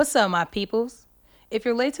What's up, my peoples? If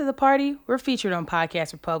you're late to the party, we're featured on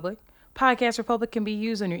Podcast Republic. Podcast Republic can be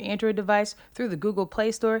used on your Android device through the Google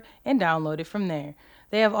Play Store and download it from there.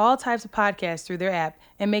 They have all types of podcasts through their app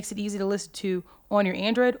and makes it easy to listen to on your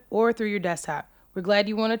Android or through your desktop. We're glad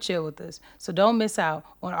you want to chill with us, so don't miss out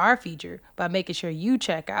on our feature by making sure you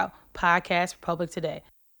check out Podcast Republic today.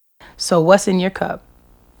 So, what's in your cup?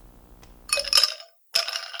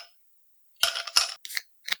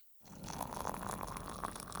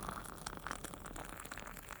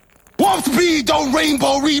 Warp speed, don't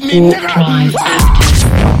rainbow read me, nigga.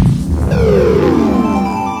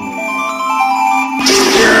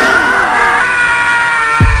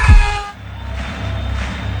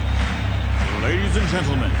 Ladies and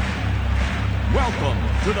gentlemen, welcome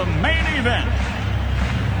to the main event.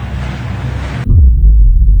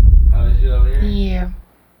 How is you over here? Yeah,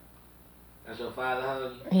 That's your father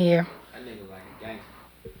holding you? yeah. That nigga like a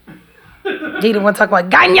gangster. He didn't want to talk about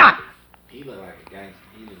Ganya. He look like a gangster.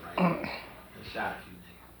 He look like he shot you,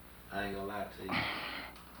 nigga. I ain't gonna lie to you.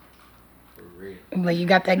 For real. Like, you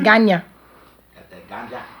got that Ganya. Got that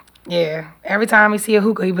ganja. Yeah. Every time he see a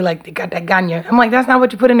hookah, he be like, they got that Ganya. I'm like, that's not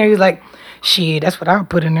what you put in there. He's like, shit, that's what I would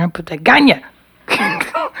put in there. I put that Ganya.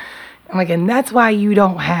 I'm like, and that's why you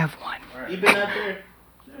don't have one. You been up there?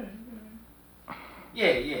 Yeah.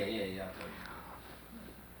 I'll tell you.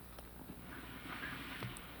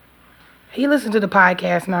 He listened to the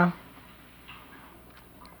podcast now.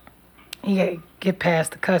 He got to get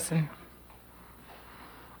past the cussing.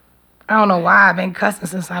 I don't know why I've been cussing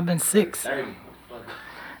since I've been 6. 30. Fuck.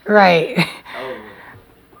 Right. Oh.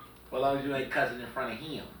 Well, as long as you ain't cussing in front of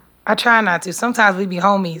him. I try not to. Sometimes we be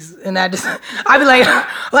homies, and I be like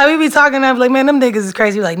we be talking, I be like, man, them niggas is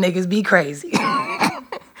crazy. We like, niggas be crazy.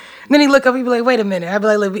 Then he look up, he be like, wait a minute. I be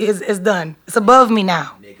like, look, it's done. It's above me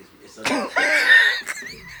now. Niggas, it's a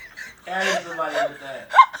I hit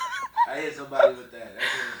somebody with that. That's it.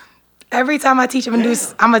 Every time I teach him I'm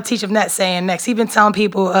gonna teach him that saying next. He been telling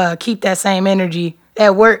people, keep that same energy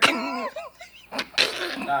at work. Nah,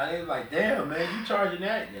 they was like, damn, man, you charging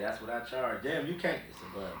that? Yeah, that's what I charge. Damn, you can't. It's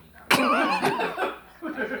above me now.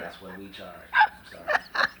 That's what we charge. I'm sorry.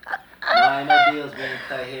 No, ain't no deals being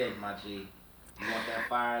cut head, my G. You want that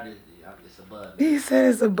fired? It's above me. He said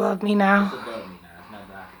it's above me It's now. above me now. There's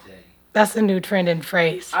nothing I can tell you. That's a new trending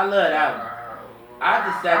phrase. I love that one. I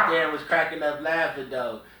just sat there and was cracking up laughing,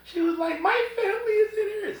 though. She was like, my family is in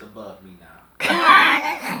here. It's above me now.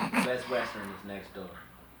 Best Western is next door.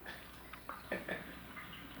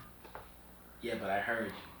 Yeah, but I heard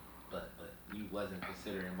you. But you wasn't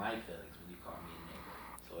considering my feelings when you called me a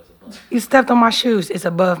nigga. So it's above me. You stepped on my shoes. It's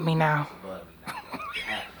above me now. It's above me now. It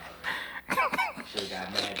happened already. You should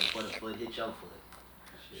have got mad before the foot hit your foot.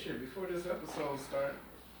 Shit, before this episode start,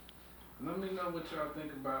 let me know what y'all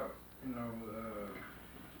think about,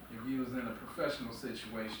 if you was in a professional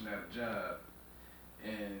situation at a job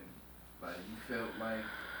and, like, you felt like...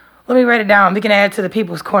 Let me write it down. We can add it to the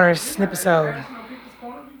People's Corner episode. There's no people's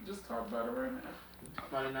corner. We can just talk about it right now.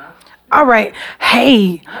 Funny now? All right.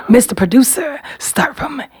 Hey, Mr. Producer, start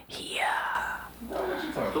from here. No, what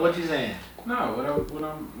you talking So what you saying? No, what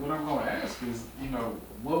I'm gonna ask is,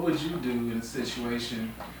 what would you do in a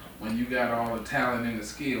situation when you got all the talent and the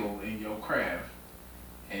skill in your craft,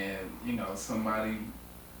 and somebody,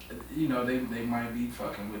 they might be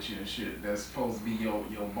fucking with you and shit. That's supposed to be your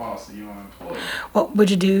boss or your employee. What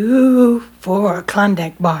would you do for a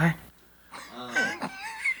Klondike bar? Well,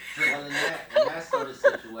 in that sort of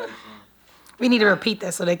situation. We need to repeat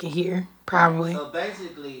that so they can hear, probably. So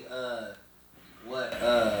basically, what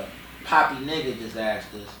Poppy Nigga just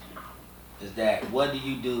asked us is that what do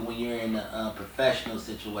you do when you're in a professional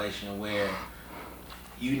situation where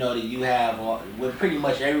you know that you have, where pretty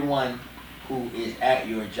much everyone who is at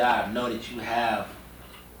your job know that you have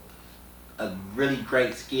a really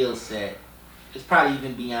great skill set. It's probably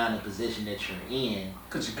even beyond the position that you're in,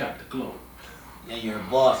 Cause you got the glow. and your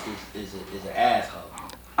boss is an asshole.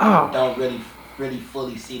 Oh, Don't really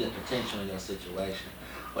fully see the potential in your situation.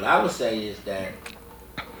 What I would say is that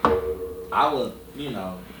I would,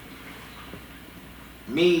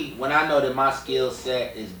 me, when I know that my skill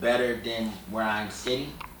set is better than where I'm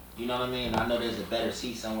sitting, you know what I mean? I know there's a better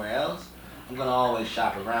seat somewhere else. I'm gonna always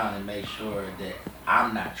shop around and make sure that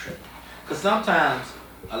I'm not tripping. Cause sometimes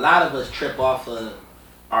a lot of us trip off of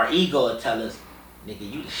our ego and tell us,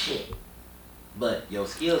 nigga, you the shit. But your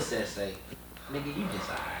skill set say, nigga, you just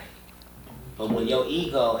alright. But when your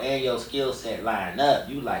ego and your skill set line up,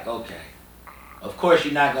 you like, okay. Of course,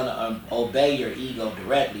 you're not gonna obey your ego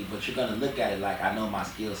directly, but you're gonna look at it like, I know my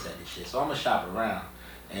skill set and shit. So I'm gonna shop around,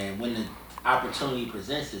 and when the opportunity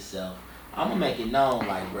presents itself, I'm gonna make it known,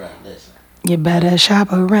 like, bruh, listen, You better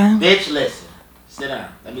shop around. Bitch, listen. Sit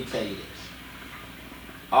down. Let me tell you this.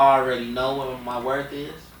 I already know what my worth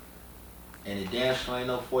is. And it damn sure ain't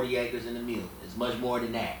no 40 acres in the mule. It's much more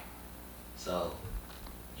than that. So,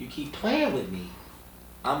 you keep playing with me,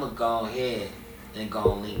 I'm going to go ahead and go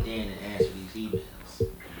on LinkedIn and answer these emails.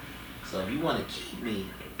 So if you want to keep me,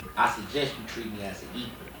 I suggest you treat me as an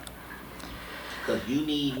equal. Because you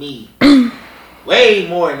need me way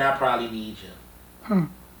more than I probably need you.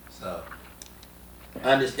 So,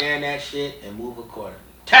 understand that shit and move accordingly.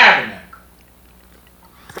 Tabernacle.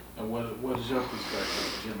 And what is your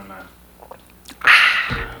perspective, Gemini?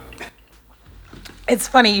 It's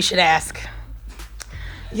funny you should ask.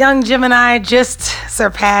 Young Gemini just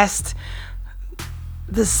surpassed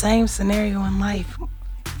the same scenario in life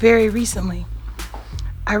very recently.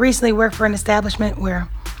 I recently worked for an establishment where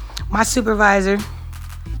my supervisor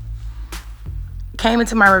came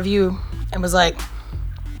into my review and was like,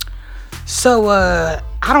 so, I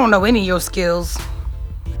don't know any of your skills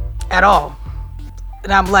at all.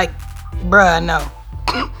 And I'm like, bruh, no.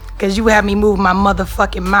 Because you have me move my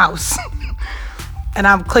motherfucking mouse. And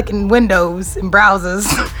I'm clicking windows and browsers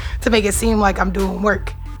to make it seem like I'm doing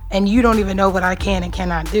work. And you don't even know what I can and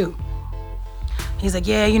cannot do. He's like,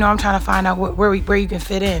 yeah, I'm trying to find out where you can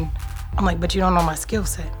fit in. I'm like, but you don't know my skill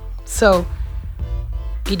set. So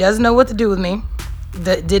he doesn't know what to do with me.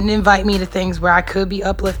 Didn't invite me to things where I could be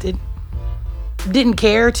uplifted. Didn't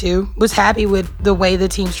care to. Was happy with the way the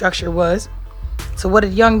team structure was. So what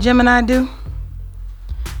did young Gemini do?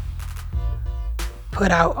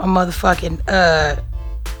 Put out a motherfucking,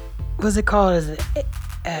 what's it called? Is it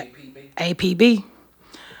APB?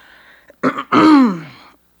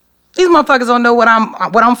 These motherfuckers don't know what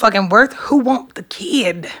I'm fucking worth. Who want the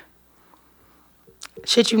kid?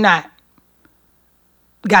 Shit you not.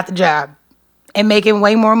 Got the job. And making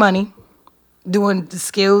way more money. Doing the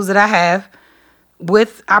skills that I have.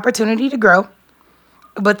 With opportunity to grow.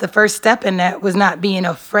 But the first step in that was not being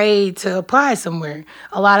afraid to apply somewhere.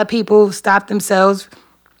 A lot of people stop themselves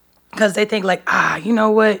because they think like, you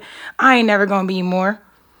know what? I ain't never going to be more.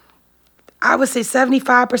 I would say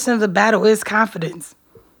 75% of the battle is confidence.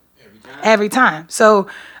 Every time. So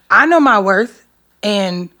I know my worth,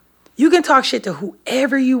 and you can talk shit to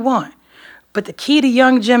whoever you want. But the key to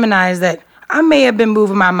young Gemini is that I may have been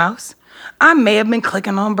moving my mouse. I may have been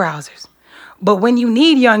clicking on browsers. But when you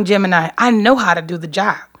need young Gemini, I know how to do the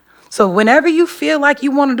job. So whenever you feel like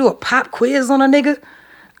you want to do a pop quiz on a nigga,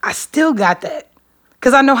 I still got that.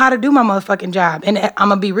 Because I know how to do my motherfucking job. And I'm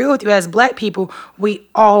going to be real with you, as black people, we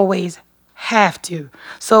always have to.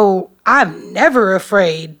 So I'm never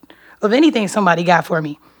afraid of anything somebody got for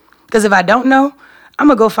me. Because if I don't know, I'm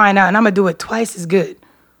going to go find out and I'm going to do it twice as good.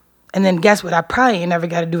 And then guess what? I probably ain't never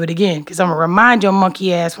got to do it again because I'm going to remind your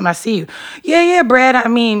monkey ass when I see you. Yeah, Brad. I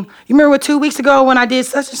mean, you remember what 2 weeks ago when I did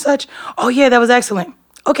such and such? Oh, yeah, that was excellent.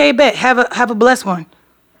 Okay, bet. Have a blessed one.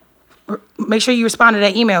 Make sure you respond to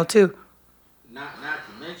that email, too. Not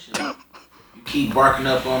to mention, you keep barking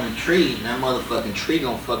up on the tree, and that motherfucking tree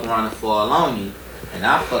gonna fuck around and fall on you. And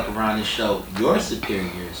I fuck around and show your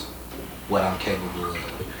superiors what I'm capable of.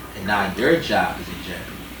 And now your job is in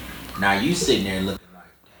jeopardy. Now you sitting there looking like,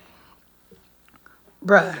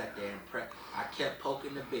 Bruh. I kept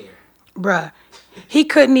poking the bear. Bruh. He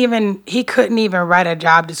couldn't even write a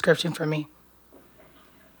job description for me.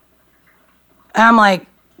 And I'm like,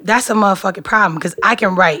 that's a motherfucking problem because I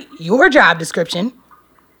can write your job description.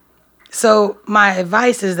 So my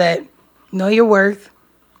advice is that know your worth.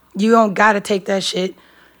 You don't gotta take that shit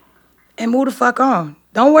and move the fuck on.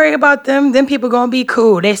 Don't worry about them. Them people gonna be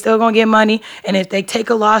cool. They still gonna get money. And if they take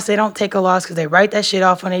a loss, they don't take a loss because they write that shit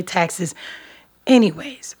off on their taxes.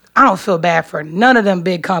 Anyways, I don't feel bad for none of them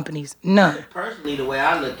big companies. None. Personally, the way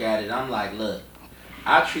I look at it, I'm like, look,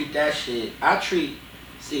 I treat that shit.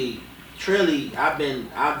 Truly, I've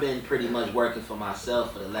been pretty much working for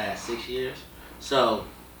myself for the last 6 years. So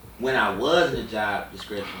when I was in the job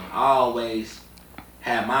description, I always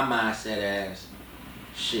had my mindset as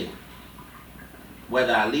shit.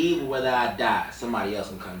 Whether I leave or whether I die, somebody else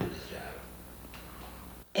can come do this job.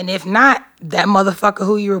 And if not, that motherfucker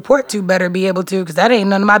who you report to better be able to, because that ain't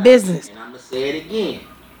none of my business. And I'm going to say it again.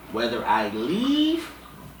 Whether I leave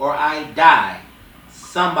or I die,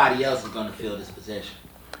 somebody else is going to fill this position.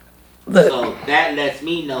 Look. So that lets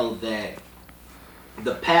me know that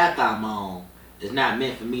the path I'm on is not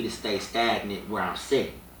meant for me to stay stagnant where I'm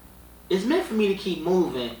sitting. It's meant for me to keep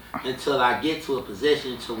moving until I get to a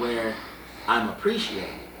position to where I'm appreciated.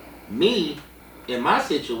 Me, in my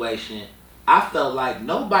situation, I felt like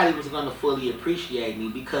nobody was going to fully appreciate me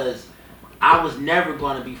because I was never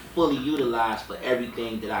going to be fully utilized for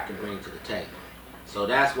everything that I could bring to the table. So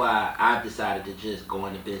that's why I decided to just go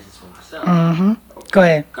into business for myself. Mm-hmm. Go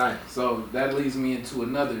ahead. So that leads me into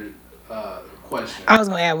another question. I was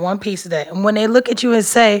gonna add one piece of that. And when they look at you and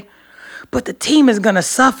say, "But the team is gonna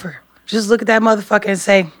suffer," just look at that motherfucker and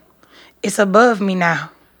say, "It's above me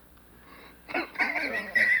now."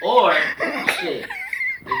 Or shit,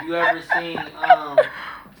 if you ever seen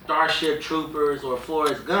Starship Troopers or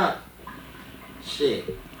Forrest Gump,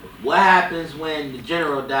 shit, what happens when the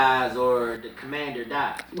general dies or the commander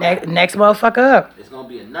dies? Next motherfucker up. It's gonna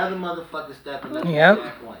be another motherfucker stepping up Yep. at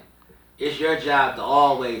that point. It's your job to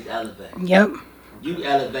always elevate. Yep. You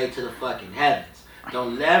elevate to the fucking heavens.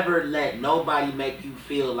 Don't never let nobody make you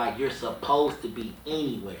feel like you're supposed to be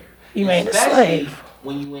anywhere. You ain't a Especially slave.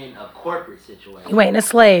 when you in a corporate situation. You ain't a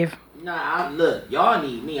slave. Nah, look, y'all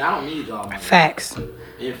need me. I don't need y'all. Money. Facts.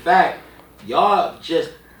 In fact, y'all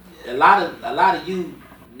just a lot of you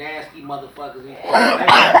nasty motherfuckers in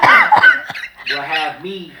will have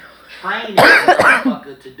me training a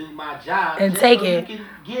motherfucker to do my job And just take so it. You can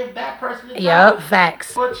give that person the Yep. job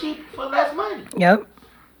Facts. for less money. Yep.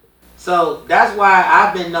 So that's why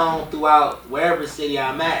I've been known throughout wherever city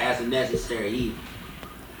I'm at as a necessary evil.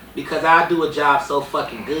 Because I do a job so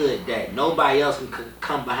fucking good that nobody else can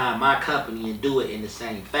come behind my company and do it in the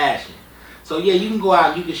same fashion. So yeah, you can go out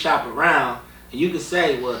and you can shop around and you can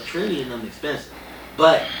say, well, Trini and them expensive.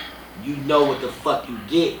 But you know what the fuck you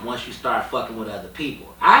get once you start fucking with other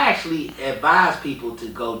people. I actually advise people to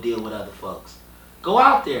go deal with other folks. Go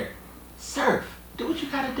out there, surf, do what you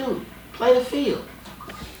gotta do, play the field.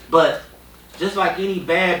 But just like any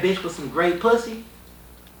bad bitch with some great pussy,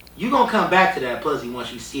 you gonna come back to that pussy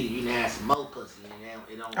once you see that you done had some more pussy. And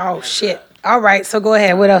it don't Oh mess shit. up. All right. So go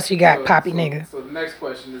ahead. What else you got, Poppy nigga? So the next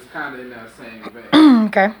question is kind of in that same vein.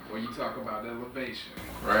 Okay. When you talk about elevation,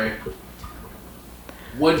 right?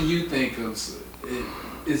 What do you think of?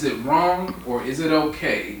 Is it wrong or is it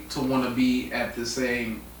okay to want to be at the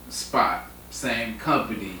same spot, same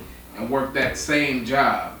company, and work that same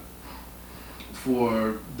job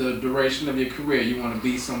for the duration of your career? You want to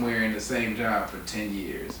be somewhere in the same job for 10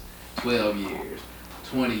 years, 12 years,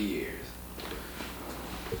 20 years.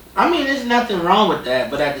 I mean, there's nothing wrong with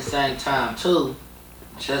that, but at the same time, too,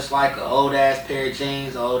 just like an old ass pair of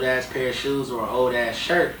jeans, an old ass pair of shoes, or an old ass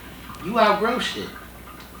shirt, you outgrow shit.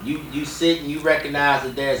 You sit and you recognize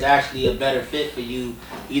that there's actually a better fit for you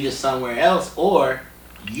either somewhere else, or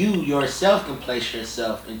you yourself can place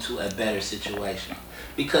yourself into a better situation.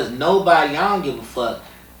 Because nobody, I don't give a fuck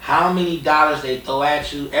how many dollars they throw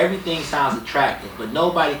at you, everything sounds attractive, but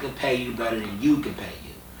nobody can pay you better than you can pay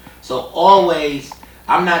you. So always,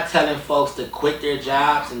 I'm not telling folks to quit their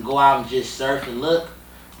jobs and go out and just surf and look,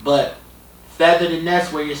 but feather the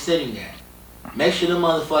nest where you're sitting at. Make sure the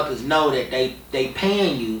motherfuckers know that they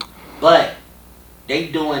paying you, but they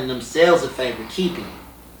doing themselves a favor keeping you.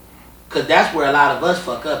 Because that's where a lot of us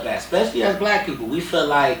fuck up at, especially as black people. We feel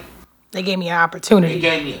like They gave me an opportunity. they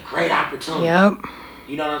gave me a great opportunity. Yep.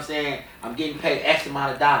 You know what I'm saying? I'm getting paid X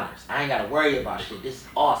amount of dollars. I ain't got to worry about shit. This is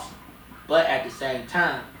awesome. But at the same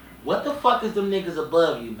time, what the fuck is them niggas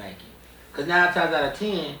above you making? Because 9 times out of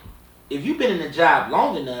 10, if you've been in a job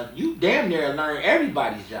long enough, you damn near learn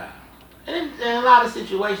everybody's job. And in a lot of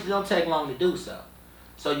situations, it don't take long to do so.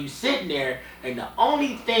 So you sitting there, and the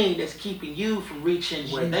only thing that's keeping you from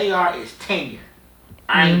reaching where they are is tenure.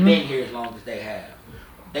 I ain't been here as long as they have.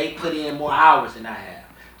 They put in more hours than I have.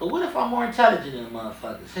 But what if I'm more intelligent than the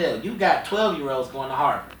motherfuckers? Hell, you got 12-year-olds going to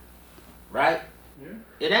Harvard, right? Yeah.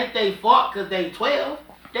 It ain't they fault because they 12.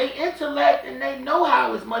 They intellect and they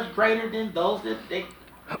know-how is much greater than those that they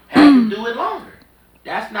have to do it longer.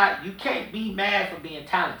 That's not, you can't be mad for being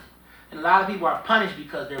talented. And a lot of people are punished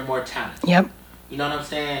because they're more talented. Yep. You know what I'm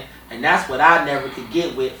saying? And that's what I never could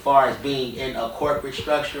get with as far as being in a corporate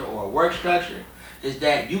structure or a work structure, is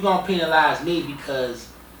that you gonna penalize me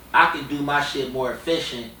because I can do my shit more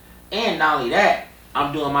efficient. And not only that,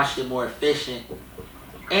 I'm doing my shit more efficient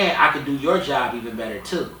and I can do your job even better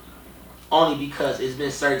too. Only because it's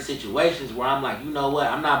been certain situations where I'm like, you know what?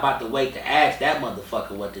 I'm not about to wait to ask that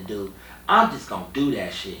motherfucker what to do. I'm just gonna do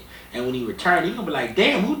that shit. And when he returns, he's gonna be like,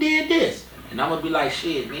 damn, who did this? And I'm gonna be like,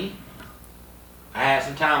 shit, me. I had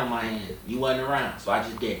some time on my hands. You wasn't around, so I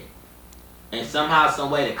just did it. And somehow,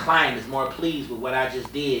 some way, the client is more pleased with what I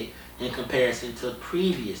just did in comparison to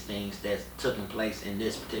previous things that's taken place in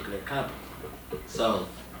this particular company. So,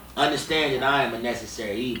 understand that I am a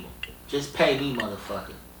necessary evil. Just pay me,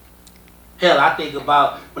 motherfucker. Hell, I think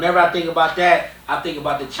about, whenever I think about that, I think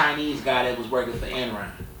about the Chinese guy that was working for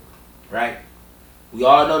Enron, right? We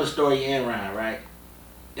all know the story of Enron, right?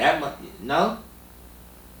 No?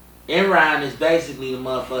 Enron is basically the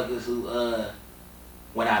motherfuckers who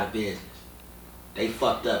went out of business. they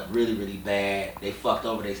fucked up really, really bad. They fucked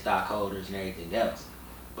over their stockholders and everything else.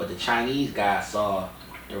 But the Chinese guy saw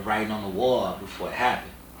the writing on the wall before it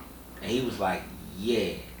happened. And he was like,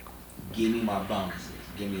 yeah, give me my bonuses.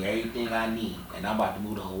 Give me everything I need. And I'm about to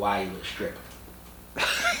move to Hawaii with a stripper.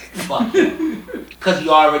 Fuck him. Because he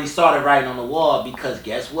already saw the writing on the wall, because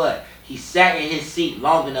guess what? He sat in his seat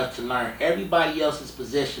long enough to learn everybody else's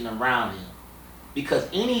position around him. Because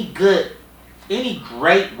any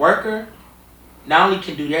great worker not only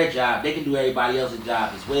can do their job, they can do everybody else's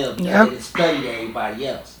job as well, because they studied everybody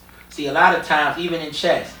else. See, a lot of times, even in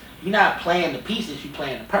chess, you're not playing the pieces, you're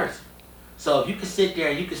playing the person. So if you can sit there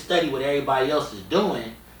and you can study what everybody else is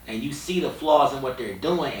doing, and you see the flaws in what they're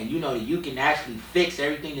doing, and you know that you can actually fix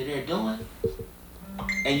everything that they're doing,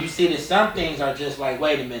 and you see that some things are just like,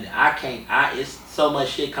 wait a minute, it's so much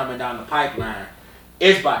shit coming down the pipeline,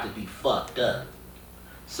 it's about to be fucked up.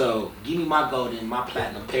 So give me my golden, my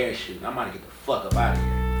platinum parachute, and I'm about to get the fuck up out of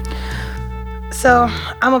here. So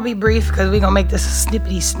I'm gonna be brief because we're gonna make this a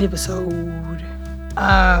snippety snipisode.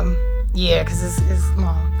 Yeah, because it's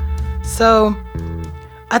long. So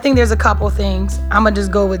I think there's a couple things. I'm gonna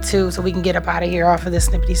just go with two so we can get up out of here off of this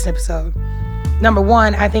snippety snipisode. Number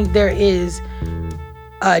one, I think there is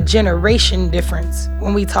a generation difference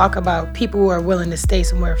when we talk about people who are willing to stay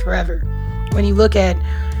somewhere forever. When you look at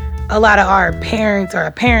a lot of our parents or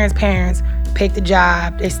our parents picked a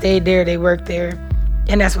job, they stayed there, they worked there,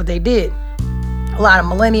 and that's what they did. A lot of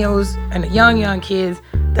millennials and the young kids,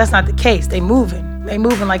 that's not the case. They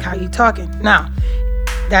moving like how you talking. Now,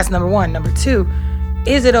 that's number one. Number two,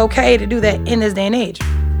 is it okay to do that in this day and age?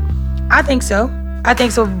 I think so,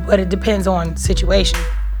 but it depends on situation.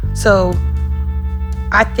 So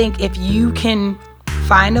I think if you can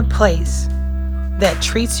find a place that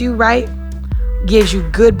treats you right, gives you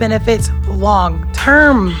good benefits,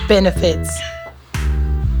 long-term benefits,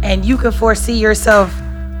 and you can foresee yourself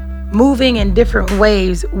moving in different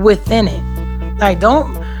ways within it. Like,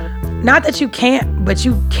 not that you can't, but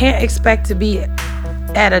you can't expect to be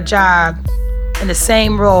at a job in the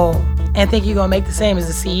same role and think you're gonna make the same as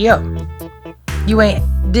the CEO. You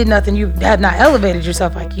ain't did nothing, you have not elevated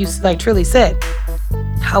yourself like Trilly said.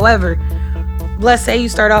 However, let's say you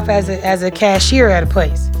start off as a cashier at a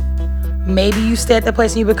place. Maybe you stay at that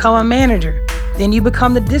place and you become a manager. Then you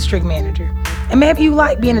become the district manager. And maybe you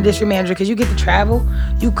like being a district manager because you get to travel,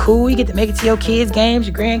 you cool, you get to make it to your kids' games,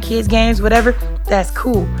 your grandkids' games, whatever. That's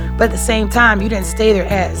cool. But at the same time, you didn't stay there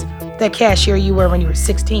as that cashier you were when you were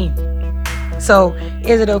 16. So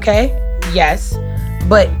is it okay? Yes.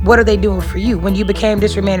 But what are they doing for you? When you became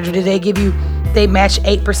district manager, did they match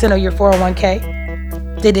 8% of your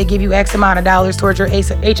 401k? Did they give you X amount of dollars towards your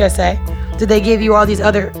HSA? Did they give you all these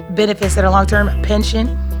other benefits that are long-term?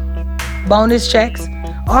 Pension, bonus checks,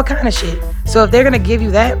 all kind of shit. So if they're going to give you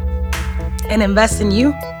that and invest in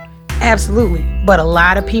you, absolutely. But a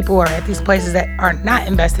lot of people are at these places that are not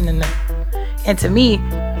investing in them. And to me,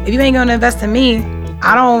 if you ain't going to invest in me,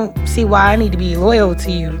 I don't see why I need to be loyal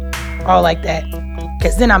to you all like that.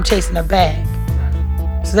 Because then I'm chasing a bag.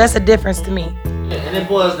 So that's the difference to me. Yeah, and it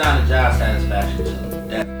boils down to job satisfaction too.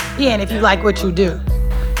 Yeah, and if you like what you do.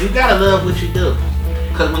 You gotta love what you do.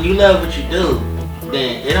 Because when you love what you do,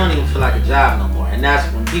 then it don't even feel like a job no more. And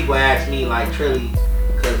that's when people ask me, like Trilly,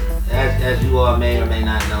 because as you all may or may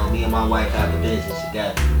not know, me and my wife have a business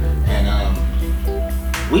together. And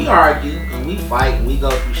we argue and we fight and we go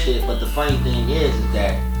through shit. But the funny thing is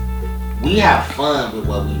that we have fun with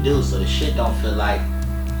what we do, so the shit don't feel like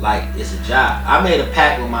it's a job. I made a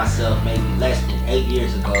pact with myself maybe less than 8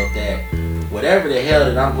 years ago that whatever the hell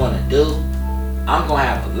that I'm gonna do, I'm gonna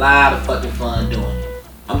have a lot of fucking fun doing it.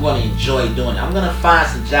 I'm gonna enjoy doing it. I'm gonna find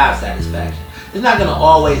some job satisfaction. It's not gonna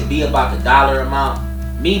always be about the dollar amount.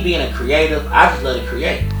 Me being a creative, I just love to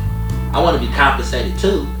create. I wanna be compensated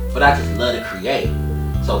too, but I just love to create.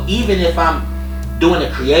 So even if I'm doing the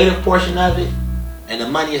creative portion of it and the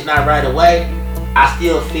money is not right away, I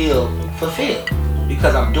still feel fulfilled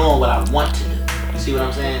because I'm doing what I want to do. You see what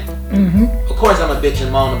I'm saying? Mm-hmm. Of course I'm a bitch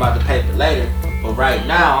and moan about the paper later, but right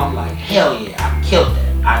now I'm like, hell yeah, I killed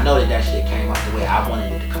that. I know that shit came out the way I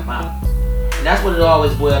wanted it to come out. And that's what it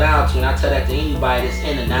always boils down to, and I tell that to anybody that's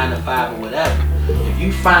in a 9 to 5 or whatever. If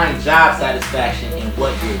you find job satisfaction in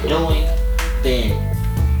what you're doing, then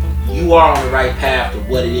you are on the right path to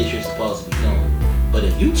what it is you're supposed to be doing. But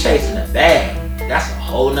if you chasing a bag, that's a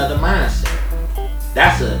whole nother mindset.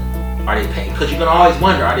 Are they paying? Because you're going to always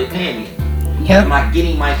wonder, are they paying me? Yep. Am I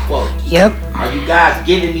getting my quote? Yep. Are you guys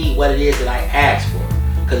giving me what it is that I asked for?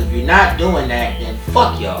 Because if you're not doing that, then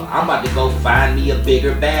fuck y'all. I'm about to go find me a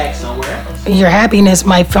bigger bag somewhere else. Your happiness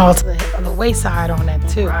might fall to the wayside on that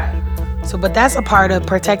too. Right. So, but that's a part of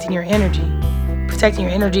protecting your energy. protecting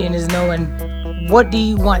your energy and is knowing what do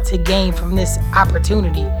you want to gain from this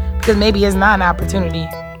opportunity, because maybe it's not an opportunity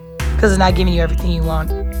because it's not giving you everything you want.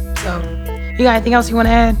 So, you got anything else you want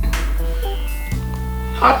to add?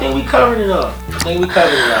 I think we covered it all.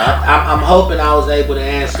 I'm hoping I was able to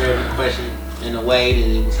answer every question in a way that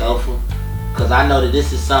it was helpful, because I know that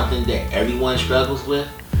this is something that everyone struggles with.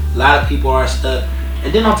 A lot of people are stuck.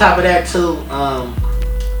 And then on top of that too,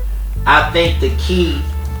 I think the key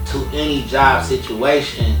to any job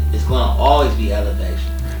situation is going to always be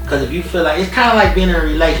elevation. Because if you feel like, it's kind of like being in a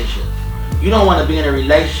relationship. You don't want to be in a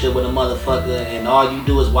relationship with a motherfucker and all you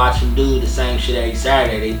do is watch them do the same shit every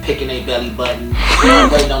Saturday. They picking their belly button,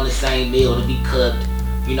 waiting on the same meal to be cooked.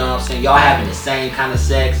 You know what I'm saying? Y'all having the same kind of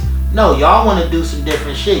sex. No, y'all want to do some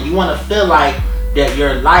different shit. You want to feel like that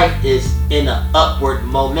your life is in an upward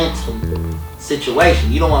momentum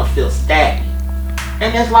situation. You don't want to feel stagnant.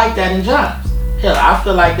 And it's like that in jobs. Hell, I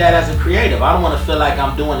feel like that as a creative. I don't want to feel like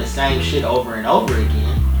I'm doing the same shit over and over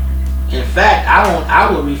again. In fact,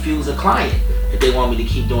 I would refuse a client if they want me to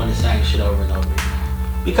keep doing the same shit over and over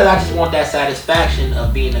again. Because I just want that satisfaction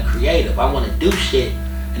of being a creative. I want to do shit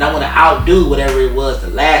and I want to outdo whatever it was the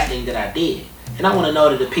last thing that I did. And I want to know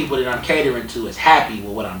that the people that I'm catering to is happy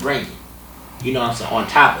with what I'm bringing. You know what I'm saying? On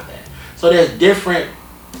top of that. So I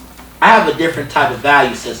have a different type of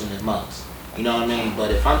value system than most. You know what I mean?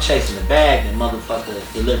 But if I'm chasing the bag, then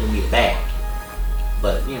motherfucker deliver me the bag.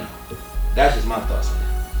 But, you know, that's just my thoughts on that.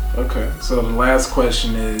 Okay, so the last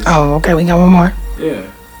question is... Oh, okay, we got one more. Yeah.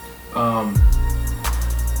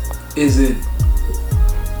 Is it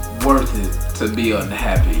worth it to be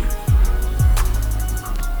unhappy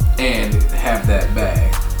and have that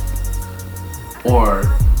bag? Or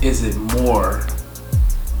is it more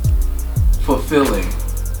fulfilling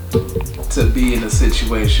to be in a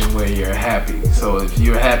situation where you're happy? So if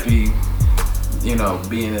you're happy, you know,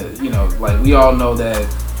 being like we all know that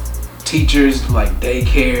teachers, like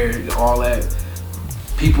daycare, all that,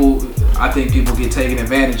 I think people get taken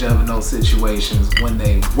advantage of in those situations when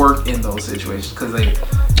they work in those situations because they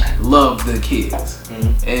love the kids.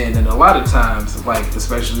 Mm-hmm. And then a lot of times, like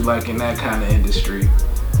especially like in that kind of industry,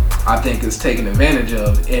 I think it's taken advantage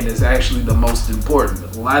of, and it's actually the most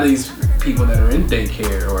important. A lot of these people that are in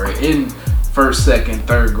daycare or in first, second,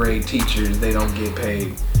 third grade teachers, they don't get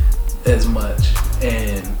paid as much,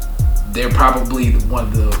 and they're probably one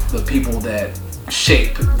of the people that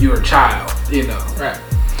shape your child, you know. Right.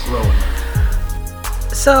 Growing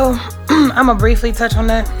up. So, I'm gonna briefly touch on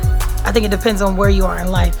that. I think it depends on where you are in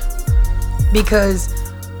life, because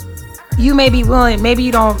you may be willing, maybe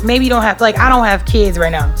you don't have, like I don't have kids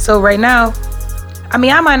right now. So right now, I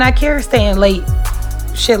mean, I might not care staying late,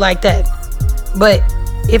 shit like that. But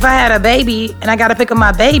if I had a baby and I gotta pick up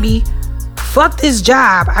my baby, fuck this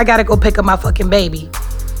job, I gotta go pick up my fucking baby.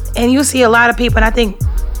 And you see a lot of people, and I think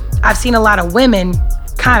I've seen a lot of women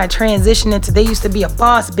kind of transition into, they used to be a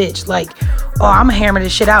boss bitch, like, oh, I'm gonna hammer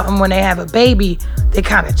this shit out. And when they have a baby, they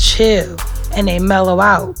kind of chill and they mellow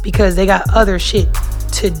out because they got other shit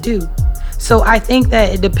to do. So I think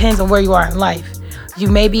that it depends on where you are in life. You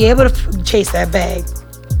may be able to chase that bag,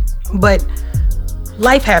 but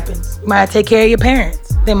life happens. You might have to take care of your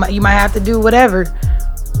parents. You might have to do whatever.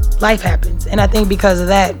 Life happens. And I think because of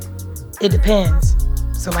that, it depends.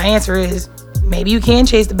 So my answer is, maybe you can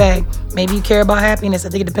chase the bag. Maybe you care about happiness. I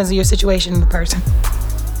think it depends on your situation and the person.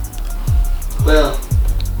 Well,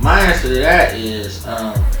 my answer to that is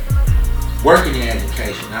working in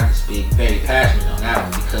education. I can speak very passionately on that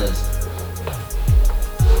one because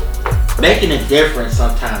making a difference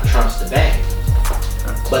sometimes trumps the bag.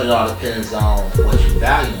 But it all depends on what you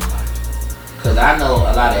value in life. Because I know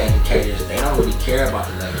a lot of educators, they don't really care about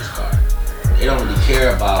the latest car. They don't really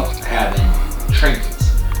care about having trinkets.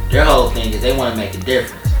 Their whole thing is they want to make a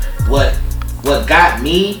difference. What got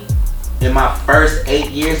me in my first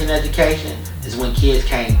 8 years in education is when kids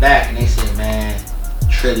came back and they said, man,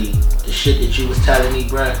 Trilly, the shit that you was telling me,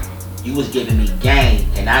 bruh, you was giving me game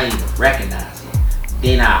and I didn't even recognize it.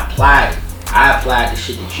 Then I applied it. I applied the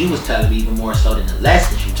shit that you was telling me even more so than the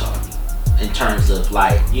lessons you taught me in terms of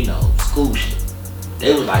like, you know, school shit.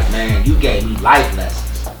 They was like, man, you gave me life lessons.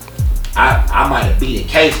 I might have beat a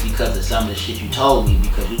case because of some of the shit you told me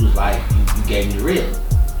because you was like, you gave me the real.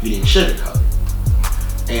 You didn't sugarcoat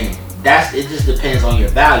it. And it just depends on your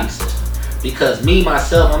value system. Because me,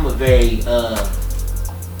 myself, I'm a very,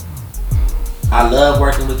 I love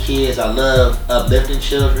working with kids. I love uplifting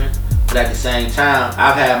children. But at the same time,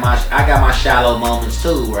 I got my shallow moments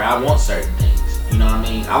too where I want certain things. You know what I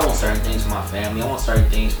mean? I want certain things for my family. I want certain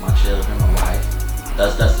things for my children, my wife,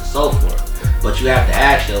 thus and so forth. But you have to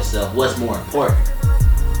ask yourself, what's more important?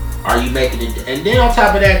 Are you making it? And then on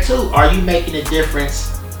top of that too, are you making a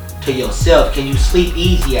difference to yourself? Can you sleep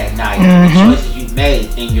easy at night? The choices you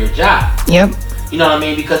made in your job. Yep. You know what I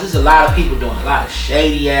mean? Because there's a lot of people doing a lot of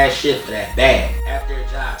shady ass shit for that bag at their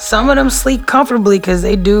job. Some of them sleep comfortably because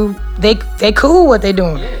they cool what they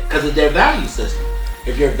doing. Yeah, because of their value system.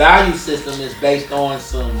 If your value system is based on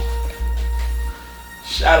some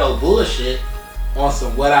shallow bullshit, on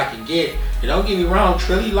some what I can get, and don't get me wrong,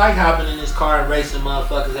 Trilly like hopping in this car and racing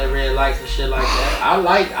motherfuckers at red lights and shit like that.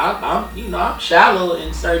 I'm shallow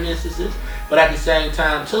in certain instances, but at the same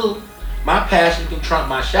time too, my passion can trump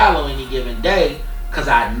my shallow any given day because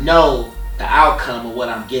I know the outcome of what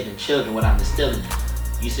I'm giving children, what I'm instilling in them.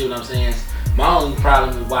 You see what I'm saying? My only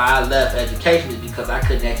problem with why I left education is because I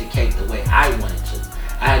couldn't educate the way I wanted to.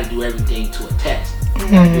 I had to do everything to a test. I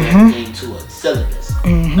had to do everything to a syllabus.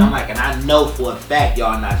 And I'm like, and I know for a fact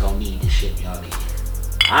y'all not gonna need this shit y'all need.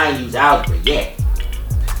 I ain't use algebra yet.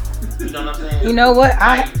 You know what I'm saying? You know what?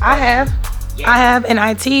 I have in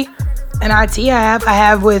IT. I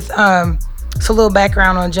have with it's a little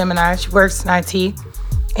background on Gemini. She works in IT,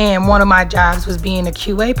 and one of my jobs was being a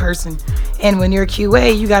QA person. And when you're a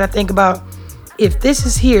QA, you got to think about if this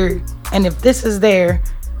is here and if this is there,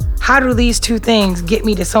 how do these two things get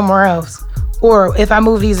me to somewhere else? Or if I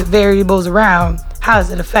move these variables around, how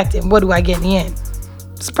does it affect it? What do I get in the end?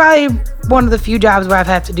 It's probably one of the few jobs where I've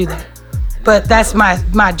had to do that. But that's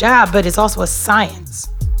my job, but it's also a science.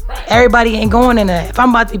 Everybody ain't going in that. If I'm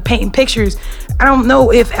about to be painting pictures, I don't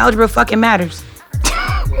know if algebra fucking matters.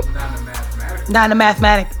 Not in a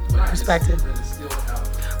mathematic perspective.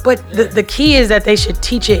 But the key is that they should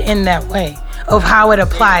teach it in that way of how it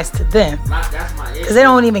applies to them. Because they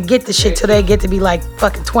don't even get the shit till they get to be like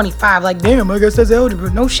fucking 25. Like, damn, I guess that's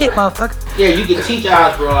algebra. No shit, motherfucker. Yeah, you can teach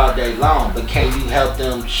algebra all day long, but can you help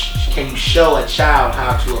them, can you show a child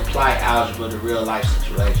how to apply algebra to real life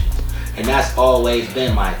situations? And that's always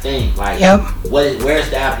been my thing. Like, where's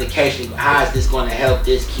the application? How is this going to help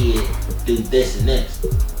this kid do this and this?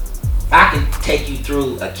 I can take you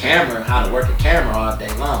through a camera, how to work a camera all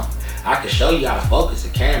day long. I can show you how to focus a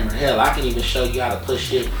camera. Hell, I can even show you how to put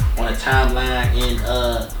shit on a timeline in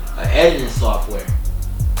editing software.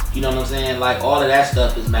 You know what I'm saying? Like, all of that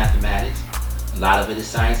stuff is mathematics. A lot of it is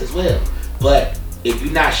science as well. But if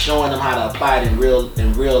you're not showing them how to apply it in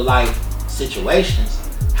real life situations,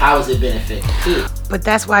 how is it benefit the kid? But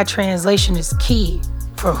that's why translation is key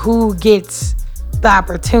for who gets the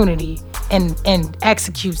opportunity and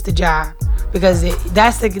executes the job, because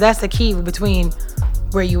that's the key between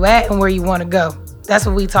where you at and where you want to go. That's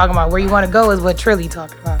what we talking about. Where you want to go is what Trilly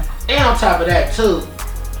talking about. And on top of that too,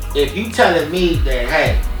 if you telling me that,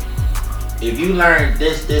 hey, if you learn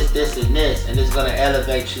this, and this, and it's gonna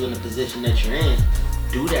elevate you in the position that you're in,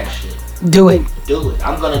 do that shit. Do it.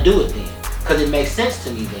 I'm gonna do it then, cause it makes sense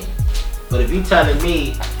to me then. But if you telling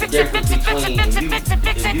me the difference between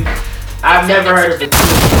if you I've never heard of a kid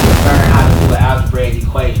learn how to do an algebraic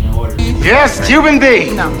equation in order to... Yes, Cuban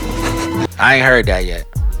B. No. I ain't heard that yet.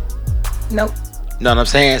 Nope. Know what I'm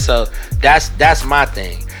saying? So that's my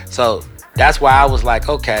thing. So that's why I was like,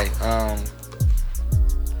 okay.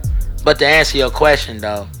 But to answer your question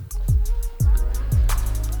though,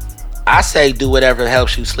 I say do whatever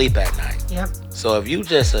helps you sleep at night. Yep. So if you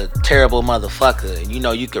just a terrible motherfucker and you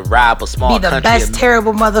know you could rob a small country. Be the best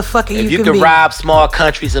terrible motherfucker you can be. If you could rob small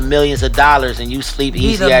countries of millions of dollars and you sleep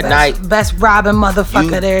easy at night. Best robbing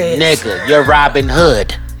motherfucker there is. Nigga, you're Robin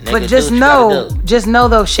Hood. Nigga, but just know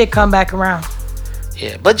though, shit come back around.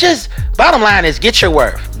 Yeah, but just bottom line is get your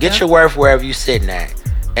worth. Get your worth wherever you sitting at.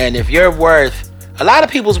 And if your worth, a lot of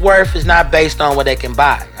people's worth is not based on what they can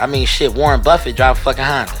buy. I mean, shit, Warren Buffett drive a fucking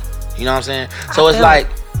Honda. You know what I'm saying? So it's like,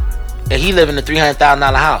 he live in a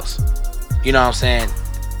 $300,000 house. You know what I'm saying?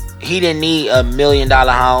 He didn't need $1 million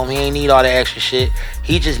home. He ain't need all the extra shit.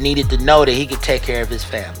 He just needed to know that he could take care of his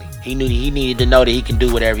family. He needed to know that he can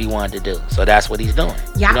do whatever he wanted to do. So that's what he's doing.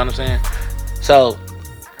 Yeah. You know what I'm saying? So,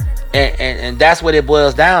 and that's what it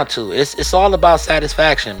boils down to. It's all about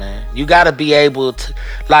satisfaction, man. You got to be able to,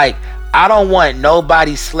 like, I don't want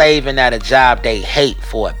nobody slaving at a job they hate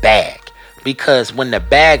for a bag. Because when the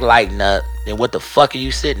bag lighten up, then what the fuck are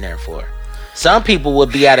you sitting there for? Some people will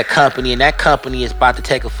be at a company and that company is about to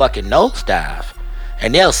take a fucking nosedive.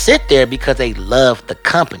 And they'll sit there because they love the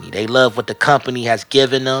company. They love what the company has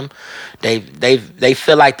given them. They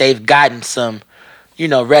feel like they've gotten some,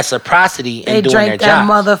 reciprocity in doing their job. They drank that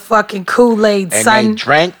motherfucking Kool-Aid, son. And they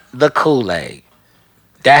drank the Kool-Aid.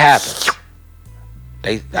 That happened.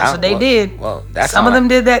 That's what they did. Well, some of them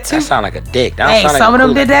did that too. That sound like a dick. Some of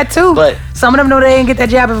them did that too. But some of them know they didn't get that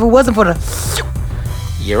job if it wasn't for the.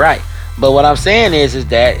 You're right. But what I'm saying is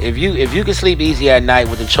that if you can sleep easy at night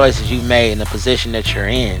with the choices you made and the position that you're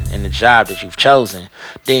in and the job that you've chosen,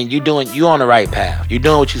 then you on the right path. You're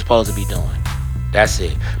doing what you're supposed to be doing. That's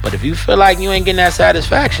it. But if you feel like you ain't getting that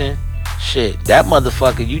satisfaction, shit, that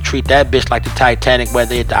motherfucker, you treat that bitch like the Titanic,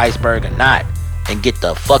 whether it's the iceberg or not, and get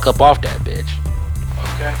the fuck up off that bitch.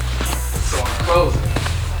 Okay. So in closing,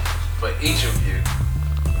 for each of you,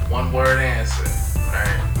 one word answer.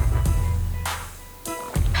 Alright.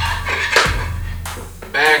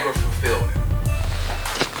 Bag or fulfillment?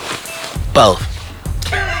 Both.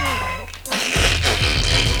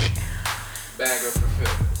 Bag or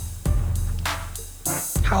fulfillment?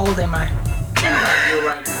 How old am I? You're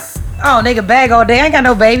right now. Oh, nigga, bag all day. I ain't got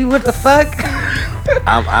no baby. What the fuck?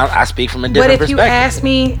 I speak from a But different if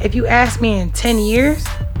perspective. you ask me in 10 years,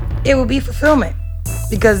 it would be fulfillment.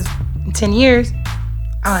 Because in 10 years,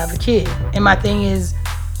 I'll have a kid. And my thing is,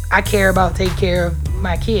 I care about taking care of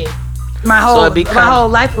my kid. My whole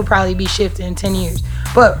life will probably be shifted in 10 years.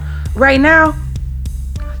 But right now,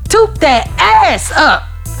 toot that ass up.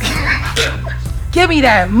 Give me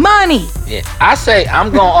that money. Yeah,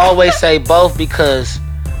 I'm gonna always say both because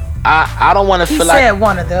I don't want to feel like He said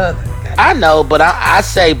one or the other. I know, but I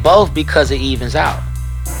say both because it evens out.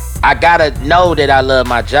 I gotta know that I love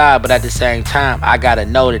my job, but at the same time, I gotta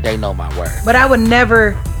know that they know my worth. But I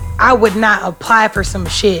would not apply for some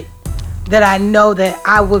shit that I know that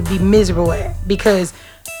I would be miserable at. Because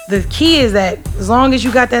the key is that as long as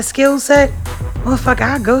you got that skill set, motherfucker,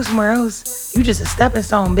 I'll go somewhere else. You just a stepping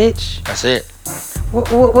stone, bitch. That's it.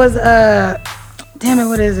 What was, damn it,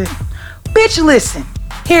 what is it? Bitch, listen,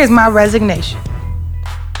 here's my resignation.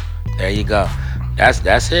 There you go.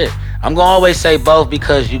 That's it. I'm gonna always say both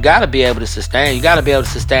because you gotta be able to sustain. You gotta be able to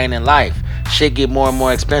sustain in life. Shit get more and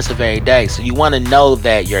more expensive every day. So you wanna know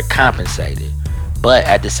that you're compensated. But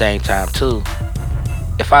at the same time too,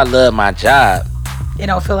 if I love my job, It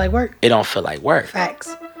don't feel like work. it don't feel like work.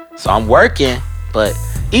 Facts. So I'm working, but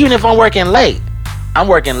even if I'm working late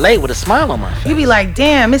with a smile on my face. You be like,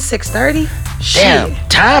 damn, it's 6:30? Damn, Shit.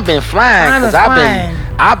 time been flying Time because is flying.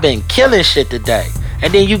 I've been killing shit today.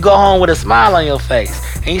 And then you go home with a smile on your face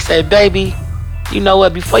and you say, baby, you know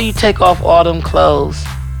what? Before you take off all them clothes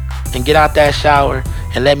and get out that shower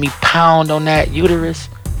and let me pound on that uterus,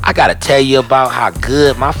 I gotta tell you about how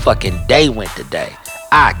good my fucking day went today.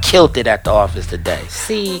 I killed it at the office today.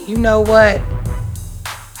 See, you know what?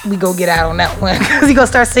 We go get out on that one because he gonna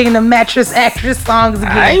start singing the mattress actress songs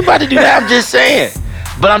again. I ain't about to do that. I'm just saying.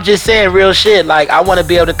 But I'm just saying real shit. Like, I want to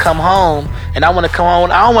be able to come home, and I want to come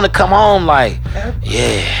home. I don't want to come home like,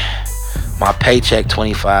 yeah, my paycheck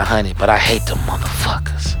 $2,500, but I hate them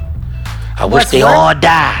motherfuckers. I wish they all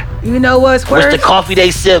die. You know what's worse? Wish the coffee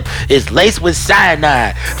they sip is laced with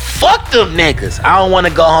cyanide. Fuck them niggas. I don't want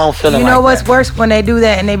to go home feeling like that. You know what's worse when they do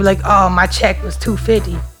that and they be like, oh, my check was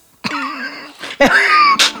 $250.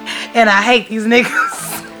 And I hate these niggas.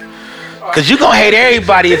 Cause you gonna hate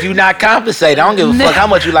everybody if you not compensated. I don't give a fuck how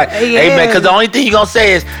much you like. Hey man, cause the only thing you gonna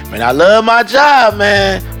say is, man, I love my job,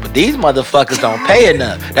 man. But these motherfuckers don't pay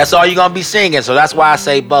enough. That's all you gonna be singing. So that's why I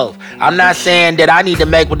say both. I'm not saying that I need to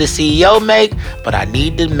make what the CEO make, but I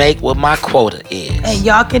need to make what my quota is. And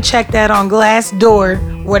y'all can check that on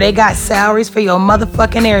Glassdoor, where they got salaries for your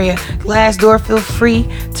motherfucking area. Glassdoor, feel free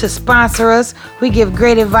to sponsor us. We give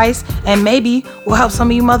great advice, and maybe we'll help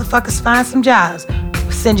some of you motherfuckers find some jobs.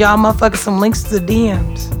 Send y'all motherfuckers some links to the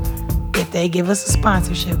DMs if they give us a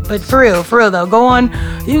sponsorship. But for real though,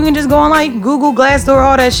 you can just go on like Google, Glassdoor,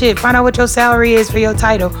 all that shit. Find out what your salary is for your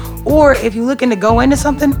title. Or if you're looking to go into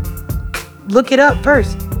something, look it up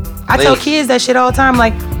first. I tell kids that shit all the time,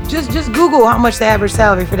 like, just Google how much the average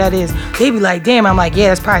salary for that is. They be like, damn, I'm like, yeah,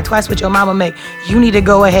 that's probably twice what your mama make. You need to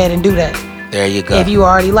go ahead and do that. There you go. If you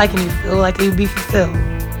already like and you feel like you'd be fulfilled.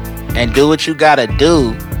 And do what you gotta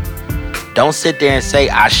do. Don't sit there and say,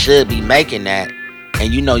 I should be making that.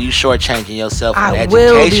 And you know you shortchanging yourself on I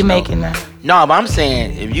educational. will be making that. No, but I'm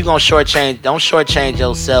saying, if you gonna shortchange, don't shortchange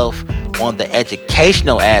yourself on the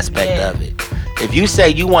educational aspect of it. If you say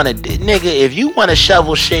you wanna, nigga, if you wanna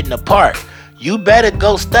shovel shit in the park, you better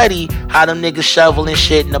go study how them niggas shoveling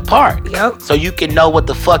shit in the park. Yep. So you can know what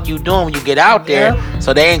the fuck you doing when you get out there. Yep.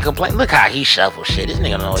 So they ain't complain. Look how he shovel shit. This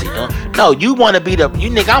nigga don't know what he doing. No, you wanna be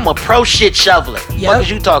nigga, I'm a pro shit shoveler. Yep. What is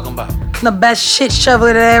you talking about? The best shit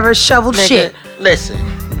shoveler that ever shoveled nigga, shit. Listen,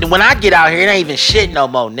 when I get out here, it ain't even shit no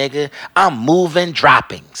more, nigga. I'm moving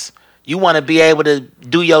droppings. You want to be able to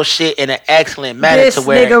do your shit in an excellent manner this to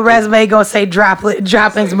where... This nigga resume gonna say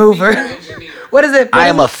droppings mover. What is it? I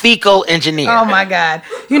am a fecal engineer. Oh my God.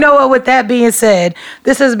 You know what, with that being said,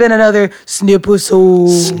 this has been another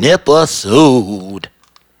Snippersood. Snippersood.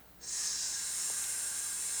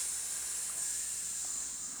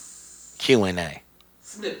 Q&A.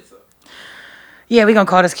 Snippets up. Yeah, we're going to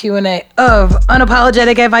call this Q&A of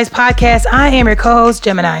Unapologetic Advice Podcast. I am your co-host,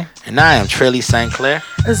 Gemini. And I am Trilly St. Clair.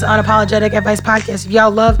 This is Unapologetic Advice Podcast. If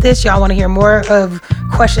y'all love this, y'all want to hear more of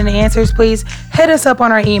question and answers, please hit us up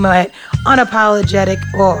on our email at unapologetic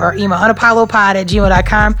or our email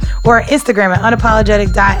unapollopod@gmail.com or our Instagram at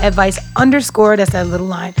unapologetic.advice_, that's that little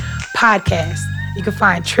line, podcast. You can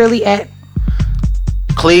find Trilly at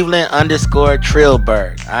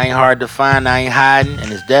Cleveland_Trillberg. I ain't hard to find, I ain't hiding,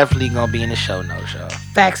 and it's definitely going to be in the show notes, y'all.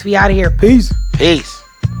 Facts. We out of here. Peace. Peace.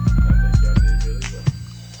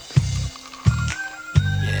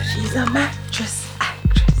 She's a mattress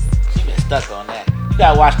actress. She been stuck on that. You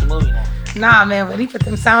got to watch the movie now. Nah, man, when he put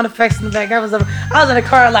them sound effects in the back, I was in the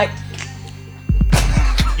car like,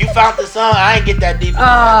 You found the song? I ain't get that deep.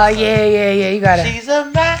 oh, yeah, you got it. She's a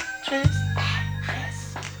mattress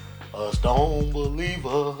actress. A stone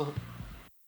believer.